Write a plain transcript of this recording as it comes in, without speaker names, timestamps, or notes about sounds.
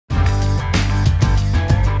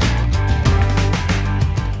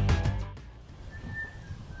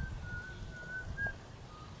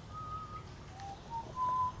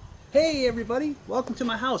Hey everybody, welcome to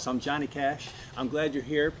my house. I'm Johnny Cash. I'm glad you're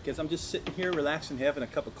here because I'm just sitting here relaxing, having a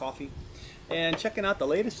cup of coffee and checking out the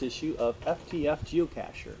latest issue of FTF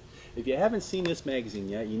Geocacher. If you haven't seen this magazine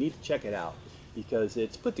yet, you need to check it out because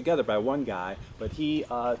it's put together by one guy, but he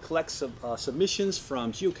collects submissions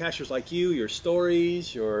from geocachers like you, your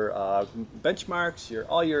stories, your benchmarks,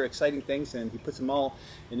 all your exciting things, and he puts them all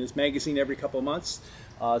in this magazine every couple of months.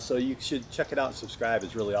 So you should check it out and subscribe.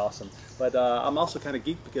 It's really awesome. But I'm also kind of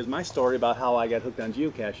geeked because my story about how I got hooked on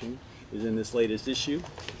geocaching is in this latest issue.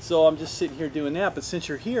 So I'm just sitting here doing that. But since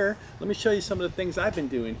you're here, let me show you some of the things I've been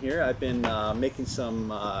doing here. I've been making some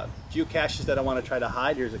geocaches that I want to try to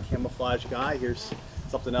hide. Here's a camouflage guy. Here's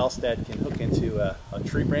something else that can hook into a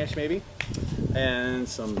tree branch maybe. And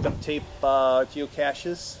some duct tape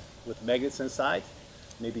geocaches with magnets inside.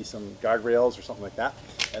 Maybe some guardrails or something like that.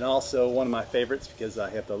 And also one of my favorites, because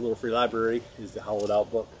I have the little free library, is the hollowed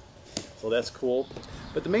out book. So that's cool.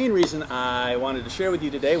 But the main reason I wanted to share with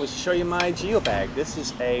you today was to show you my Geo-Bag. This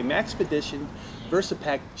is a Maxpedition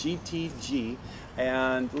VersaPack GTG,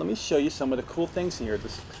 and let me show you some of the cool things in here.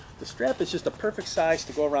 The strap is just a perfect size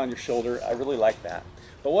to go around your shoulder. I really like that.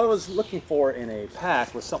 But what I was looking for in a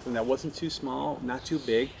pack was something that wasn't too small, not too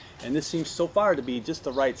big, and this seems so far to be just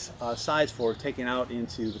the right size for taking out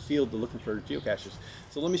into the field looking for geocaches.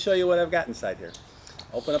 So let me show you what I've got inside here.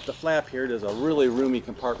 Open up the flap here. There's a really roomy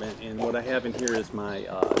compartment, and what I have in here is my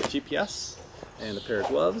GPS and a pair of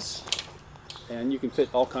gloves, and you can fit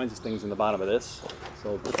all kinds of things in the bottom of this.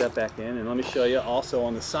 So put that back in, and let me show you also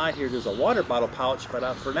on the side here there's a water bottle pouch,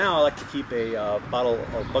 but for now I like to keep a bottle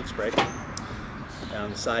of bug spray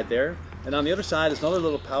on the side there. And on the other side is another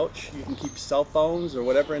little pouch. You can keep cell phones or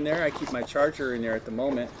whatever in there. I keep my charger in there at the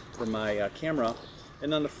moment for my camera.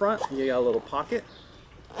 And on the front you got a little pocket,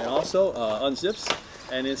 and also unzips.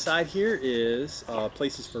 And inside here is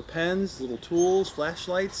places for pens, little tools,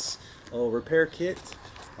 flashlights, a little repair kit.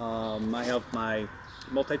 I have my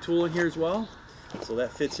multi-tool in here as well, so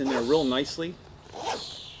that fits in there real nicely.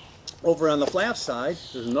 Over on the flap side,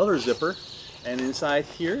 there's another zipper, and inside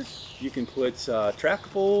here you can put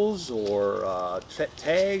trackables or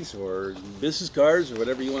tags or business cards or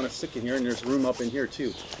whatever you want to stick in here, and there's room up in here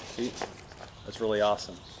too. See? That's really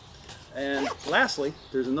awesome. And lastly,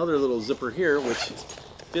 there's another little zipper here which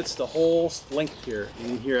fits the whole length here.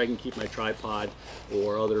 And in here I can keep my tripod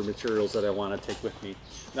or other materials that I want to take with me.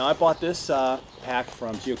 Now I bought this pack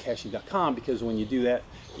from geocaching.com because when you do that,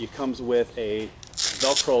 it comes with a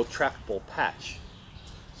Velcro trackable patch.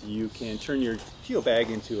 So you can turn your Geo-Bag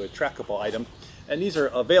into a trackable item. And these are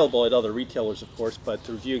available at other retailers, of course, but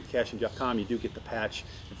through geocaching.com you do get the patch.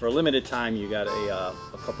 And for a limited time you got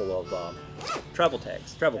a couple of travel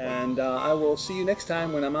tags. And I will see you next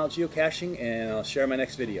time when I'm out geocaching, and I'll share my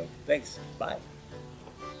next video. Thanks. Bye.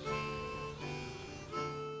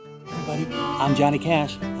 Everybody, I'm Johnny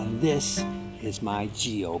Cash, and this is my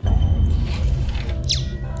Geo-Bag.